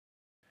sake.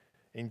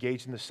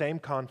 Engaged in the same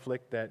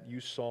conflict that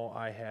you saw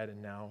I had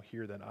and now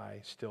hear that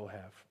I still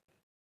have.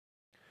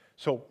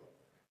 So,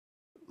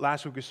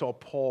 last week we saw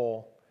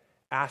Paul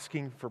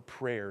asking for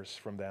prayers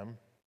from them,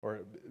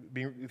 or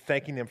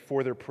thanking them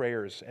for their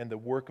prayers and the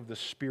work of the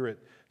Spirit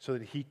so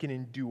that he can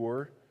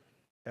endure,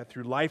 that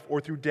through life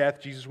or through death,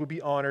 Jesus would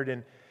be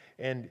honored,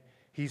 and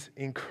he's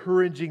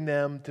encouraging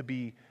them to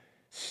be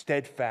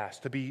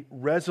steadfast, to be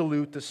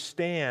resolute, to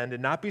stand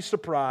and not be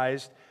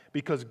surprised,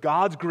 because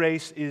God's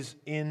grace is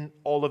in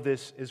all of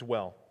this as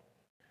well.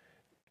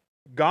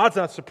 God's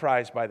not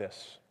surprised by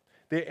this.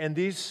 And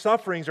these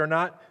sufferings are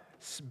not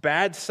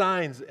bad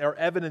signs or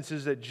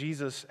evidences that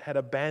Jesus had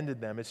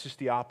abandoned them. It's just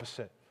the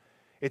opposite.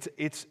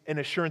 It's an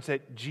assurance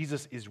that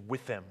Jesus is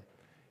with them.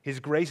 His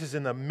grace is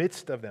in the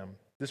midst of them.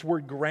 This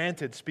word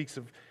granted speaks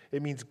of,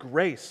 it means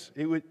grace.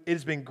 It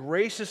has been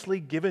graciously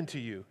given to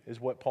you,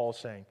 is what Paul's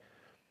saying.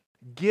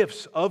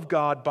 Gifts of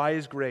God by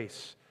His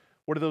grace.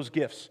 What are those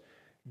gifts?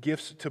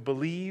 Gifts to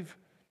believe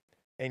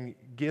and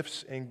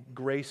gifts and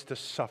grace to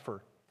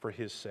suffer for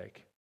His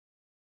sake.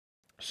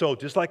 So,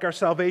 just like our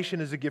salvation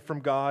is a gift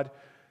from God,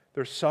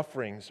 their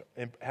sufferings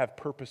have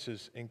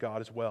purposes in God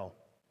as well.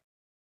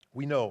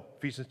 We know,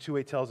 Ephesians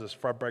 2:8 tells us,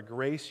 for by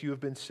grace you have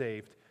been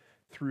saved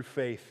through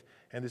faith,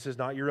 and this is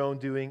not your own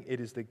doing, it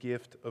is the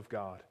gift of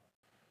God.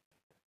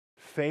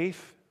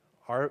 Faith,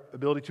 our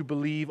ability to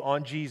believe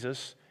on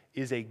Jesus,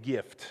 is a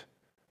gift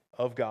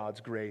of God's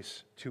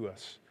grace to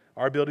us.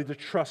 Our ability to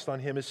trust on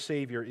Him as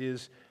Savior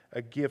is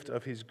a gift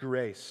of His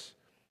grace.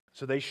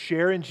 So they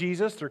share in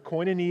Jesus, their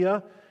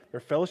koinonia, their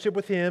fellowship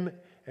with Him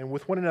and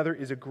with one another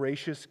is a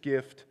gracious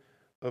gift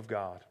of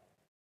God.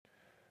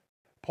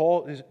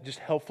 Paul is just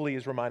helpfully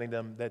is reminding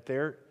them that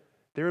their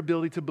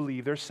ability to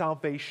believe, their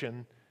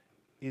salvation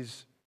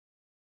is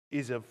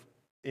of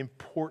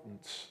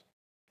importance,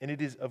 and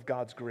it is of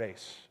God's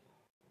grace.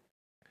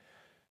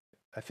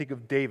 I think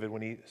of David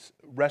when he's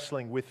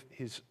wrestling with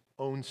his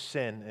own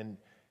sin, and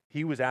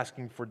he was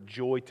asking for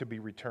joy to be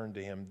returned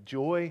to him,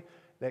 joy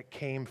that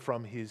came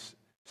from his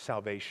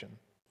salvation.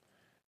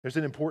 There's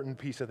an important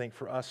piece, I think,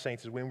 for us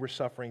saints is when we're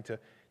suffering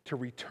to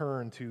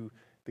return to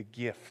the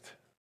gift,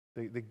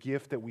 the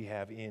gift that we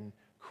have in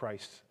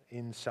Christ,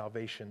 in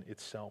salvation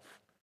itself.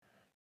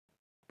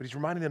 But he's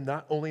reminding them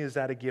not only is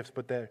that a gift,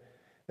 but that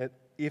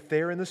if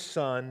they're in the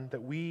Son,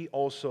 that we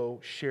also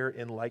share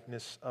in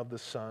likeness of the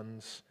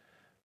Son's,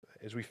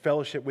 as we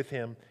fellowship with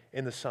Him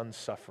in the Son's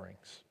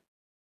sufferings.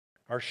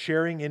 Our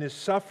sharing in His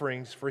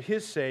sufferings for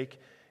His sake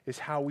is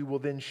how we will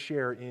then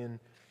share in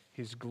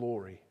His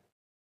glory.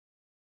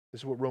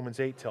 This is what Romans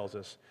 8 tells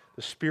us.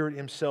 The Spirit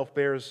Himself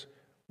bears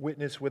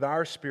witness with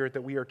our spirit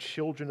that we are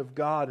children of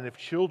God, and if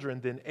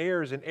children, then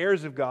heirs and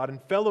heirs of God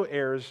and fellow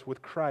heirs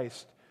with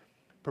Christ,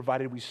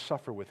 provided we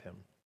suffer with Him,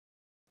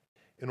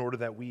 in order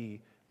that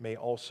we may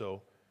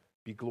also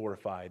be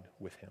glorified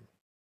with Him.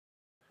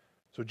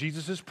 So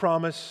Jesus'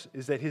 promise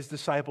is that His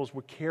disciples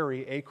would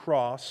carry a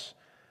cross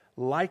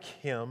like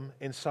Him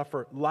and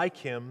suffer like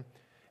Him,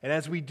 and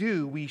as we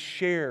do, we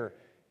share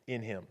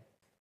in Him.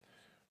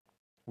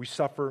 We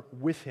suffer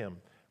with Him,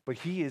 but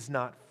He is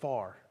not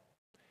far.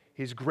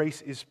 His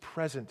grace is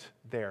present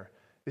there.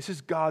 This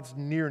is God's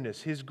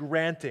nearness, His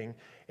granting,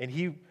 and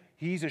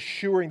He's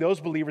assuring those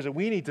believers that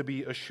we need to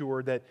be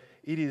assured that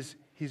it is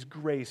His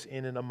grace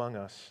in and among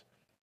us.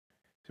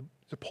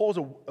 So Paul's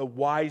a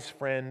wise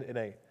friend and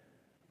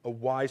a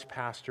wise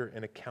pastor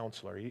and a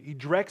counselor. He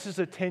directs his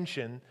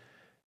attention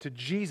to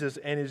Jesus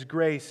and His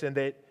grace, and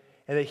that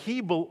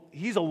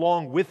He's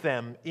along with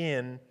them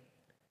in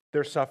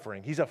their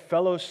suffering. He's a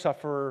fellow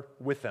sufferer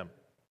with them.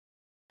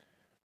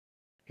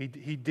 He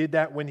did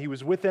that when He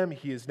was with them.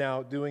 He is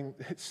now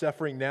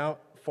suffering now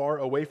far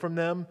away from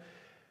them.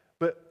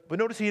 But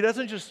notice He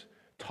doesn't just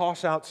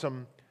toss out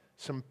some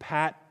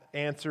pat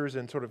answers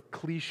and sort of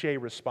cliche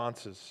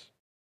responses.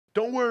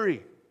 Don't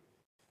worry.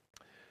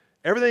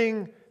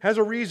 Everything has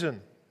a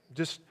reason.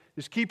 Just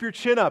keep your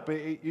chin up.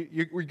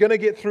 You're going to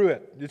get through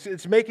it.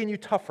 It's making you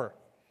tougher.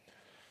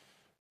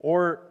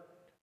 Or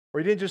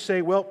He didn't just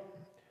say, well,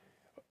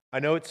 I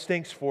know it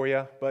stinks for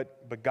you,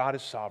 but God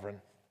is sovereign.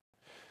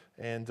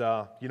 And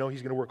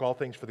He's going to work all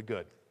things for the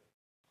good.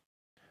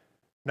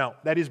 Now,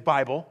 that is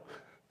Bible,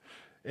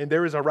 and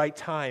there is a right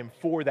time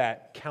for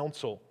that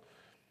counsel.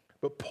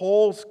 But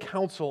Paul's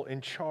counsel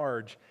and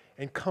charge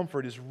and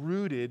comfort is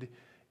rooted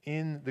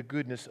in the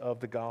goodness of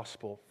the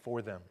gospel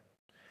for them.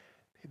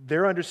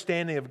 Their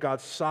understanding of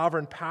God's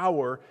sovereign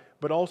power,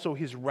 but also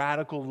His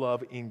radical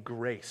love in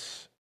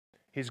grace,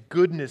 His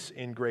goodness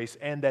in grace,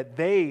 and that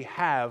they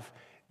have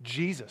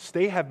Jesus.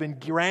 They have been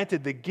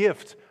granted the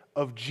gift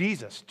of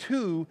Jesus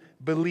to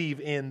believe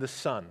in the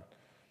Son.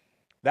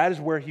 That is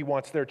where He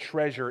wants their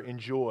treasure and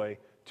joy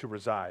to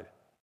reside.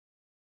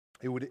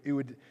 It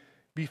would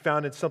be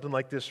found in something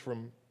like this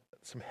from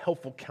some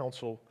helpful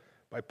counsel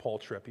by Paul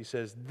Tripp. He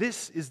says,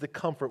 "This is the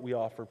comfort we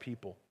offer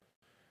people.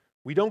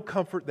 We don't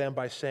comfort them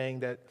by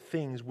saying that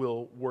things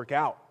will work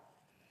out.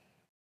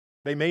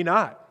 They may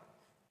not.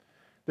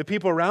 The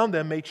people around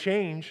them may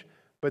change,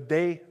 but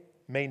they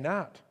may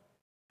not.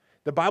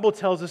 The Bible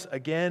tells us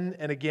again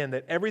and again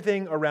that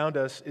everything around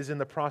us is in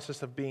the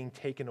process of being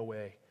taken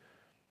away.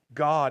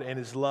 God and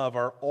His love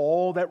are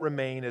all that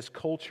remain as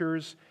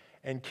cultures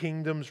and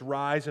kingdoms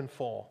rise and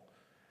fall.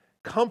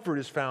 Comfort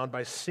is found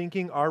by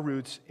sinking our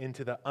roots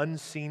into the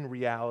unseen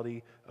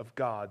reality of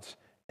God's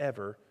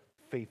ever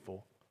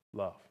faithful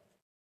love."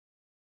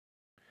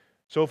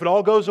 So if it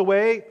all goes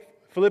away,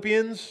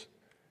 Philippians,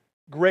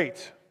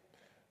 great.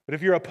 But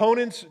if your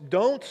opponents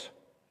don't,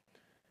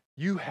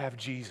 you have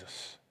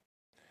Jesus.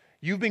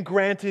 You've been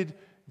granted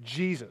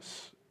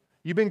Jesus.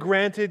 You've been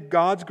granted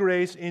God's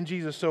grace in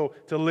Jesus. So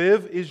to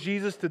live is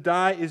Jesus, to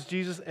die is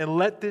Jesus, and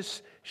let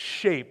this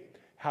shape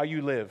how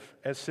you live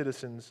as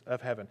citizens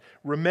of heaven.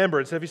 Remember,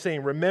 instead of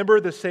saying, remember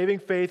the saving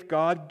faith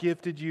God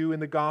gifted you in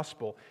the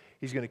gospel.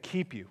 He's going to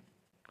keep you.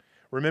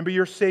 Remember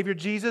your Savior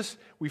Jesus?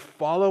 We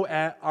follow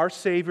our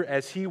Savior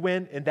as He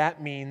went, and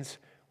that means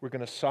we're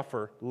going to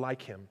suffer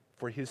like Him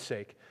for His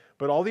sake.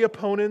 But all the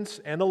opponents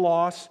and the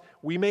loss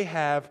we may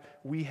have,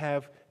 we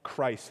have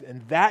Christ,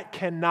 and that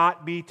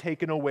cannot be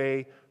taken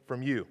away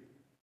from you.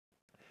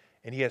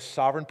 And He has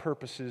sovereign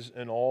purposes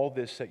in all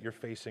this that you're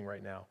facing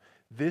right now.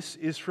 This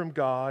is from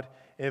God,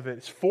 and if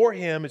it's for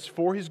Him, it's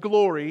for His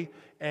glory,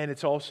 and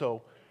it's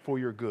also for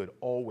your good,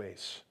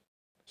 always.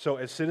 So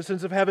as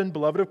citizens of heaven,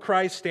 beloved of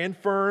Christ, stand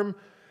firm,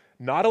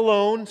 not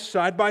alone,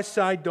 side by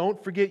side.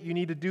 Don't forget you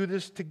need to do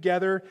this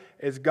together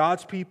as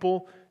God's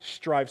people.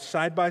 Strive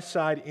side by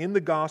side in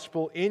the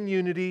gospel, in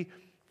unity,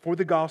 for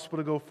the gospel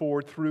to go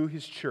forward through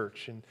His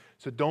church. And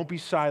so don't be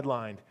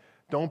sidelined.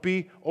 Don't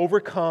be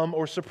overcome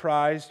or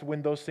surprised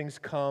when those things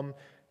come.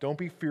 Don't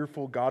be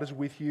fearful. God is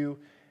with you,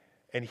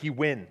 and He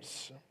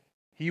wins.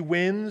 He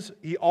wins.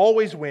 He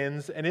always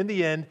wins. And in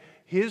the end,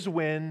 His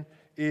win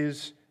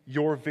is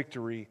your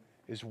victory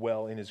as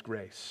well in His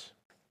grace.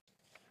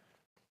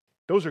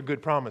 Those are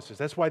good promises.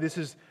 That's why this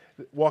is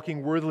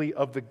walking worthily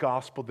of the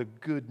gospel, the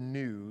good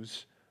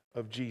news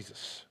of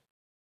Jesus.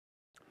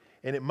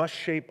 And it must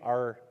shape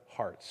our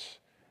hearts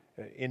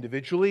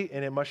individually,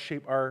 and it must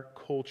shape our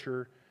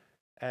culture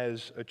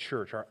as a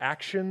church. Our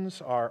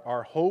actions,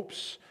 our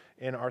hopes,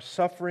 and our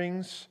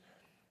sufferings.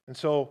 And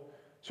so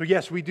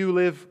yes, we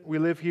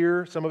live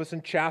here, some of us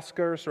in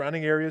Chaska or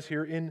surrounding areas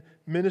here in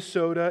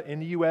Minnesota, in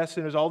the U.S.,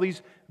 and there's all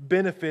these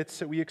benefits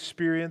that we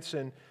experience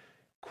and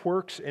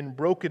quirks and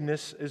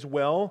brokenness as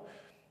well.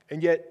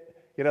 And yet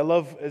I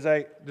love, as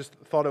I just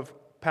thought of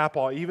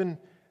Papa, even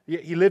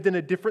he lived in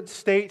a different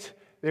state.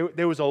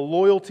 There was a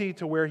loyalty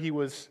to where he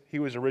was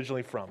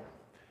originally from.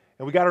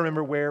 And we got to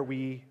remember where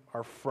we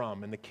are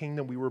from and the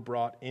kingdom we were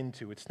brought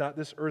into. It's not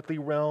this earthly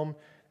realm.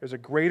 There's a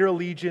greater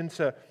allegiance,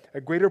 a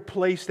greater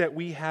place that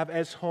we have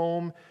as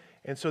home.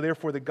 And so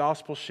therefore the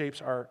gospel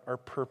shapes our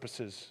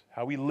purposes,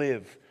 how we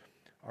live,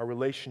 our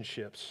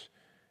relationships,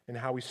 and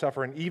how we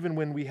suffer. And even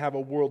when we have a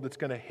world that's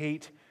going to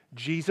hate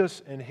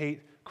Jesus and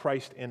hate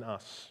Christ in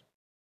us.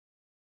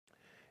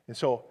 And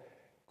so,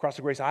 Cross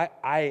of Grace, I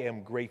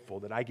am grateful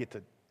that I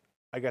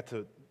got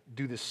to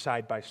do this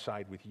side by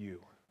side with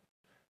you.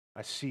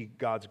 I see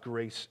God's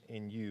grace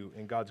in you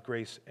and God's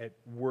grace at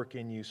work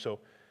in you. So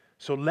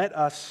let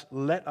us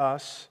live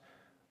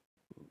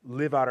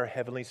out our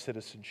heavenly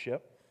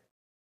citizenship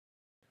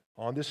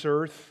on this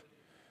earth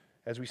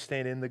as we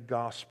stand in the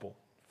gospel,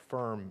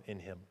 firm in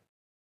Him.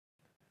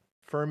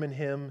 Firm in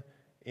Him,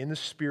 in the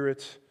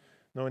Spirit,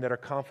 knowing that our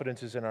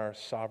confidence is in our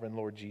sovereign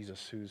Lord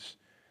Jesus, who's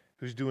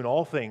doing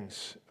all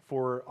things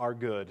for our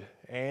good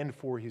and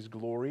for His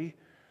glory.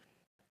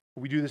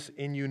 We do this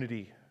in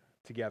unity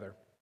together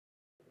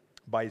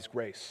by His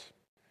grace.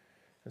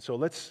 And so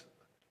let's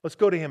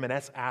go to Him and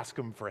let's ask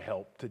Him for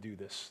help to do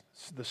this.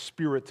 The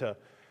Spirit to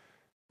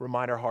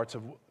remind our hearts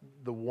of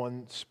the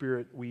one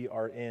Spirit we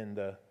are in,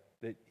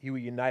 that He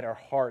would unite our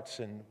hearts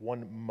in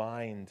one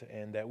mind,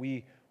 and that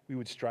we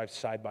would strive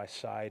side by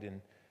side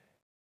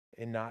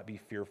and not be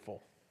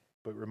fearful,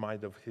 but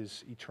reminded of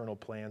His eternal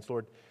plans.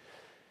 Lord,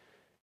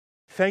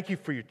 thank You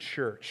for Your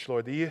church,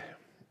 Lord.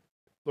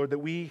 That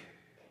we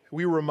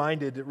were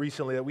reminded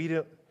recently that we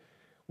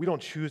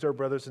don't choose our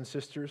brothers and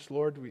sisters,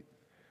 Lord.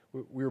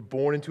 We were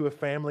born into a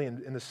family,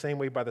 and in the same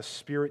way, by the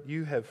Spirit,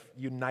 You have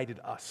united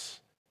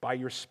us by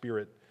Your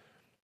Spirit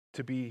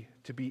to be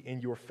in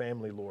Your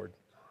family, Lord.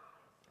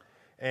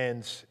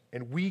 And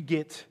we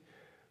don't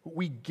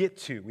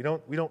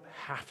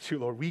have to,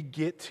 Lord. We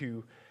get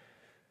to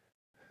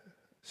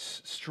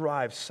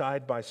strive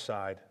side by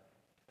side,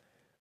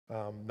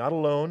 not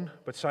alone,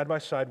 but side by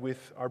side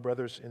with our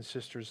brothers and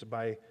sisters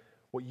by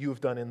what you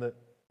have done in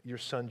your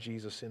Son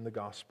Jesus in the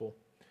gospel.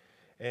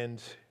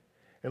 And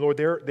Lord,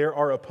 there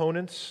are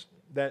opponents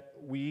that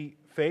we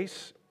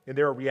face, and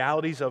there are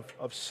realities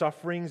of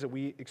sufferings that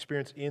we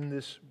experience in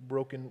this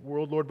broken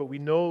world, Lord. But we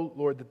know,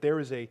 Lord, that there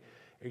is a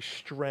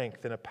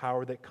strength and a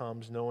power that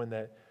comes knowing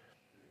that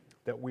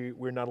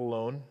we're not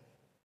alone.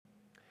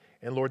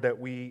 And Lord, that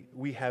we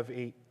have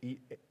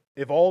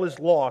if all is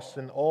lost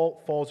and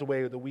all falls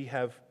away, that we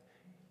have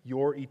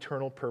your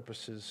eternal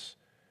purposes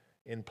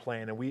in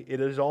plan. And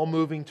it is all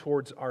moving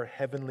towards our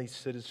heavenly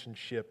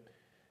citizenship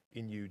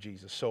in you,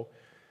 Jesus. So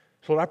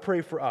Lord, I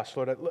pray for us.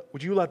 Lord,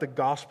 would you allow the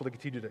gospel to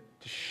continue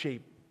to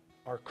shape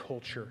our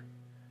culture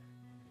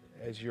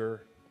as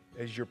your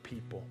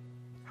people,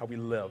 how we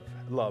love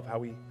how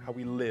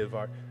we live,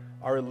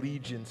 our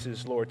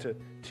allegiances, Lord, to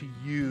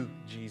you,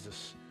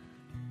 Jesus.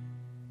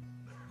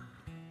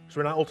 So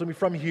we're not ultimately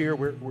from here.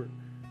 We're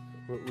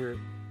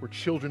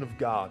children of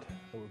God.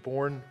 We're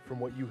born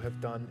from what you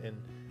have done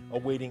and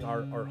awaiting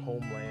our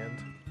homeland,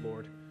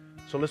 Lord.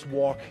 So let's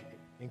walk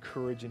in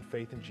courage and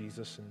faith in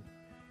Jesus and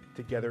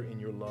together in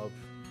your love.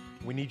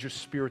 We need your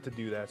Spirit to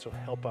do that, so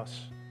help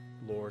us,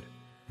 Lord.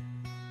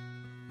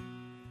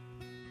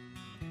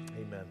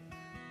 Amen.